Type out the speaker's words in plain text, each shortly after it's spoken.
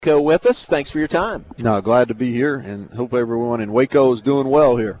with us. Thanks for your time. No, glad to be here, and hope everyone in Waco is doing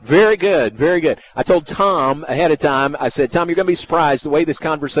well here. Very good, very good. I told Tom ahead of time, I said, Tom, you're going to be surprised the way this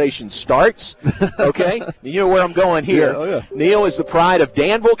conversation starts, okay? You know where I'm going here. Yeah, oh yeah. Neal is the pride of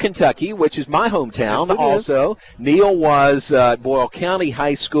Danville, Kentucky, which is my hometown also. Neal was at Boyle County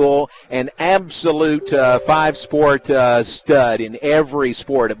High School, an absolute five-sport stud in every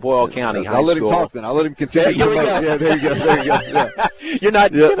sport at Boyle County High School. I'll let him talk then. I'll let him continue. Yeah, there you go. There you go. Yeah. You're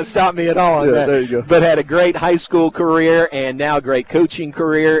not going to stop me at all on that. There you go. But had a great high school career and now a great coaching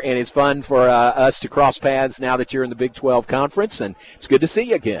career, and it's fun for us to cross paths now that you're in the Big 12 Conference, and it's good to see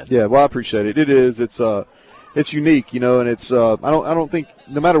you again. Yeah, well, I appreciate it. It is. It's unique, and it's I don't think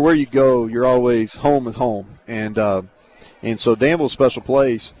no matter where you go, you're always home is home, and so Danville's a special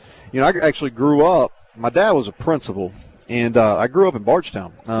place. I actually grew up. My dad was a principal, and I grew up in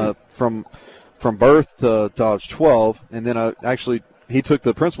Bardstown from birth to I was 12, and then he took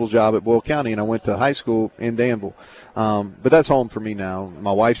the principal's job at Boyle County, and I went to high school in Danville. But that's home for me now.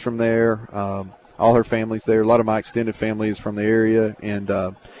 My wife's from there. All her family's there. A lot of my extended family is from the area, and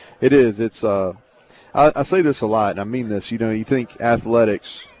it is. It's I say this a lot, and I mean this. You think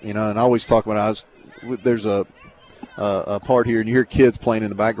athletics, and I always talk about there's a part here, and you hear kids playing in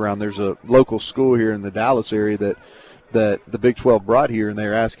the background. There's a local school here in the Dallas area that the Big 12 brought here, and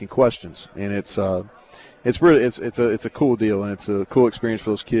they're asking questions, and it's a cool deal, and it's a cool experience for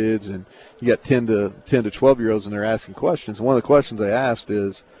those kids. And you got 10 to 12-year-olds, and they're asking questions. And one of the questions they asked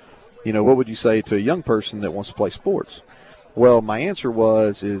is, what would you say to a young person that wants to play sports? Well, my answer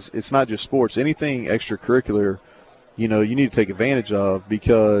is it's not just sports. Anything extracurricular, you need to take advantage of,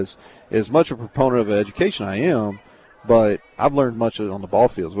 because as much a proponent of education I am, but I've learned much on the ball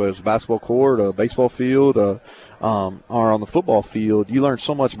fields, whether it's a basketball court, a baseball field, or on the football field. You learn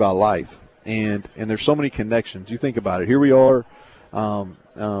so much about life. And there's so many connections. You think about it. Here we are,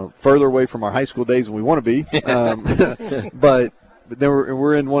 further away from our high school days than we want to be. But then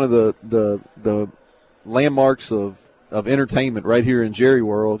we're in one of the landmarks of entertainment right here in Jerry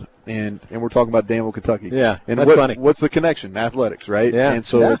World, and we're talking about Danville, Kentucky. Yeah, and that's funny. What's the connection? Athletics, right? Yeah. And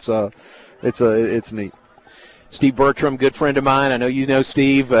so it's neat. Steve Bertram, good friend of mine. I know you know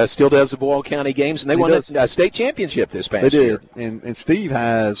Steve, still does the Boyle County games, and they won a state championship this past year. They did, and Steve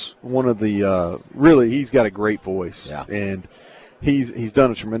has one of the really, he's got a great voice, and he's done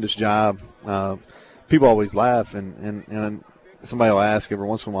a tremendous job. People always laugh, and somebody will ask every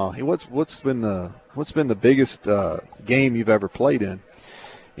once in a while, hey, what's been the biggest game you've ever played in?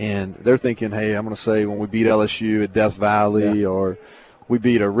 And they're thinking, hey, I'm going to say when we beat LSU at Death Valley, or we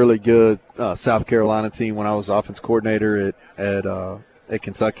beat a really good South Carolina team when I was offense coordinator at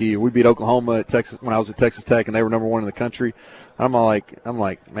Kentucky. We beat Oklahoma at Texas when I was at Texas Tech, and they were number 1 in the country. I'm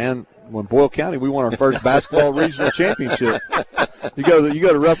like, man, when Boyle County, we won our first basketball regional championship. You go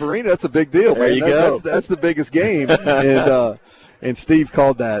to Rupp Arena, that's a big deal, man. There you go. That's the biggest game, and Steve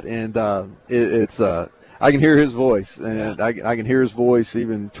called that, and it's I can hear his voice, and I can hear his voice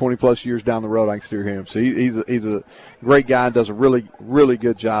even 20-plus years down the road. I can still hear him. So he's a great guy and does a really, really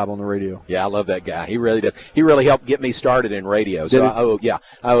good job on the radio. Yeah, I love that guy. He really does. He really helped get me started in radio. So I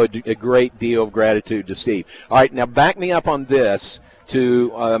owe a great deal of gratitude to Steve. All right, now back me up on this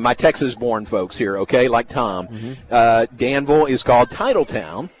to my Texas-born folks here, okay, like Tom. Mm-hmm. Danville is called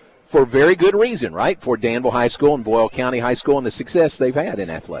Titletown for very good reason, right? For Danville High School and Boyle County High School and the success they've had in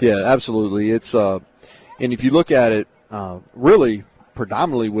athletics. Yeah, absolutely. It's and if you look at it, really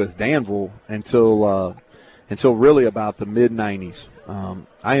predominantly with Danville until really about the mid-'90s.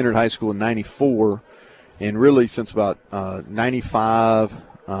 I entered high school in '94, and really since about '95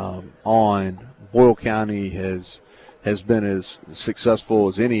 on, Boyle County has been as successful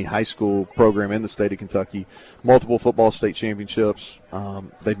as any high school program in the state of Kentucky. Multiple football state championships.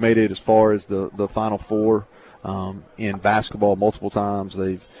 They've made it as far as the Final Four in basketball multiple times.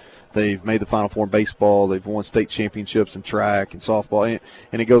 They've made the Final Four in baseball. They've won state championships in track and softball,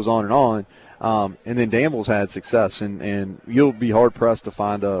 and it goes on and on. And then Danville's had success, and you'll be hard-pressed to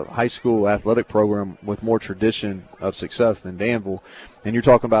find a high school athletic program with more tradition of success than Danville. And you're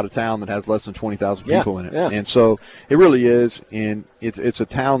talking about a town that has less than 20,000 people in it. Yeah. And so it really is, and it's a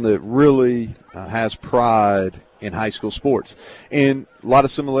town that really has pride in high school sports, and a lot of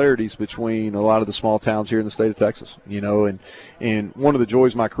similarities between a lot of the small towns here in the state of Texas. And one of the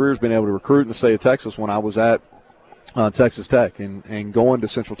joys of my career has been able to recruit in the state of Texas when I was at Texas Tech and going to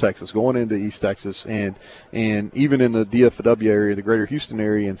Central Texas, going into East Texas, and even in the DFW area, the greater Houston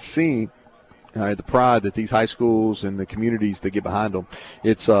area, and seeing the pride that these high schools and the communities that get behind them.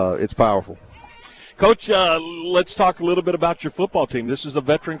 It's powerful. Coach, let's talk a little bit about your football team. This is a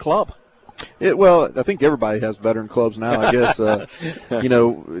veteran club. Well, I think everybody has veteran clubs now. I guess as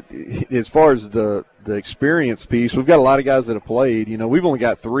far as the experience piece, we've got a lot of guys that have played. We've only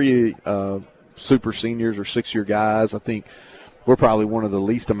got 3 super seniors or 6-year guys. I think we're probably one of the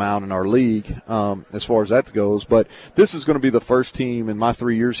least amount in our league as far as that goes. But this is going to be the first team in my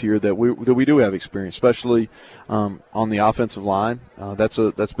 3 years here that we do have experience, especially on the offensive line. That's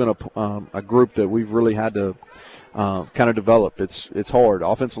been a group that we've really had to kind of develop. It's hard.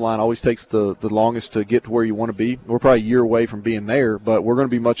 Offensive line always takes the longest to get to where you want to be. We're probably a year away from being there, but we're going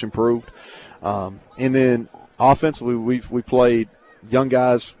to be much improved. And then offensively, we played young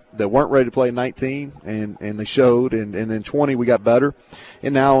guys that weren't ready to play in 19, and they showed, and then 20 we got better.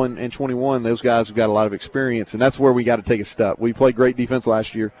 And now in 21, those guys have got a lot of experience, and that's where we got to take a step. We played great defense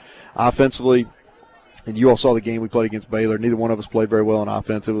last year. Offensively, and you all saw the game we played against Baylor. Neither one of us played very well on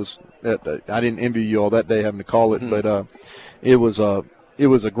offense. I didn't envy you all that day having to call it, but it was a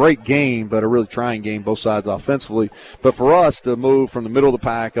great game, but a really trying game, both sides offensively. But for us to move from the middle of the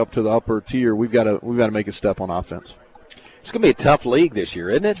pack up to the upper tier, we've got to make a step on offense. It's going to be a tough league this year,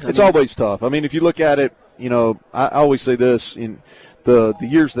 isn't it? It's always tough. I mean, if you look at it, I always say this in the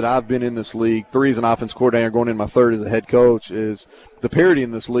years that I've been in this league, 3 as an offense coordinator, going in my 3rd as a head coach, is the parity in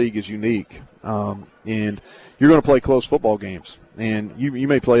this league is unique. And you're going to play close football games. And you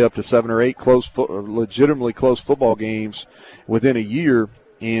may play up to 7 or 8 legitimately close football games within a year.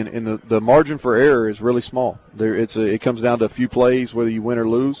 And the margin for error is really small. It comes down to a few plays, whether you win or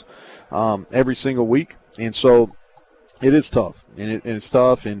lose, every single week. And so it is tough, and it's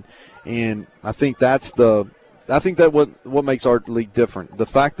tough, and I think that what makes our league different. The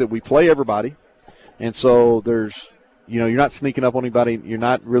fact that we play everybody, and so there's you're not sneaking up on anybody. You're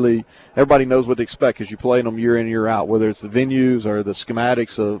not really – everybody knows what to expect because you play them year in, year out, whether it's the venues or the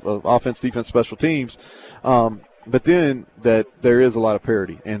schematics of offense, defense, special teams. But then that there is a lot of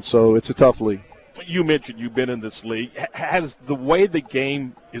parity, and so it's a tough league. You mentioned you've been in this league. Has the way the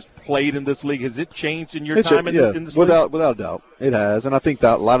game is played in this league, has it changed in your time in this league? Without doubt, it has. And I think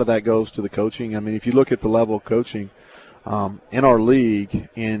that a lot of that goes to the coaching. I mean, if you look at the level of coaching in our league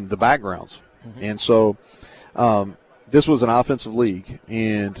in the backgrounds. Mm-hmm. And so this was an offensive league,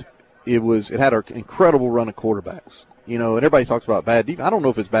 and it had an incredible run of quarterbacks. And everybody talks about bad defense. I don't know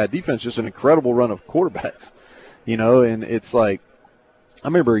if it's bad defense, just an incredible run of quarterbacks. And it's like, I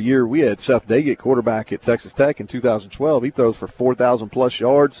remember a year we had Seth Daggett, quarterback at Texas Tech in 2012. He throws for 4,000-plus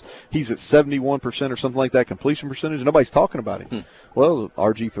yards. He's at 71% or something like that completion percentage, and nobody's talking about him. Well,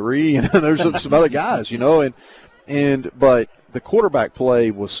 RG3, there's some other guys, but the quarterback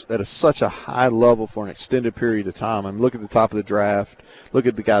play was at such a high level for an extended period of time. I mean, look at the top of the draft. Look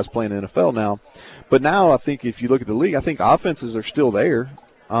at the guys playing in the NFL now. But now I think if you look at the league, I think offenses are still there.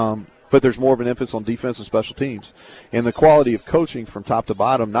 But there's more of an emphasis on defense and special teams. And the quality of coaching from top to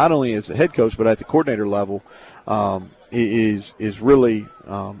bottom, not only as a head coach but at the coordinator level, is really,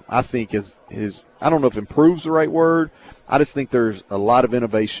 I think, is I don't know if improves the right word. I just think there's a lot of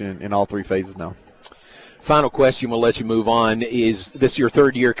innovation in all 3 phases now. Final question, we'll let you move on. Is this your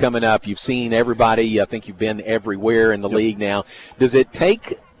 3rd year coming up? You've seen everybody. I think you've been everywhere in the league now. Does it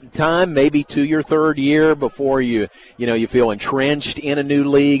take time maybe to your 3rd year before you feel entrenched in a new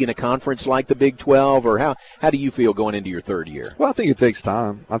league in a conference like the Big 12, or how do you feel going into your 3rd year? Well, I think it takes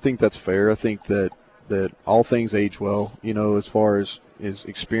time. I think that's fair. I think that all things age well, as far as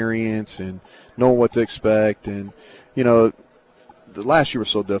experience and knowing what to expect. And the last year was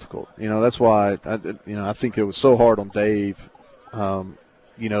so difficult. That's why I think it was so hard on Dave.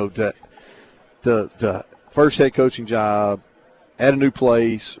 That the first head coaching job at a new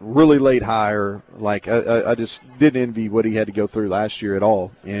place, really late hire. Like I just didn't envy what he had to go through last year at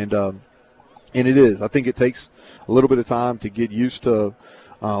all. And it is. I think it takes a little bit of time to get used to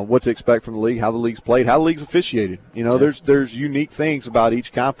what to expect from the league, how the league's played, how the league's officiated. There's unique things about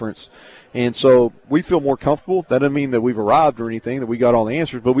each conference. And so we feel more comfortable. That doesn't mean that we've arrived or anything, that we got all the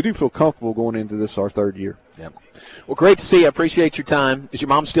answers, but we do feel comfortable going into this, our 3rd year. Yep. Well, great to see you. I appreciate your time. Is your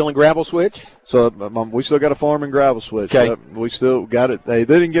mom still in Gravel Switch? So we still got a farm in Gravel Switch. Okay. We still got it. They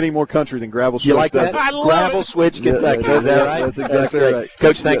didn't get any more country than Gravel Switch. You like that? I love Gravel Switch, Kentucky. Yeah, is that right? That's exactly right.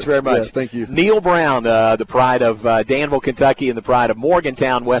 Coach, thanks very much. Yeah, thank you. Neal Brown, the pride of Danville, Kentucky, and the pride of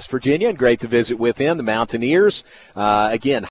Morgantown, West Virginia. And great to visit with him, the Mountaineers. Again,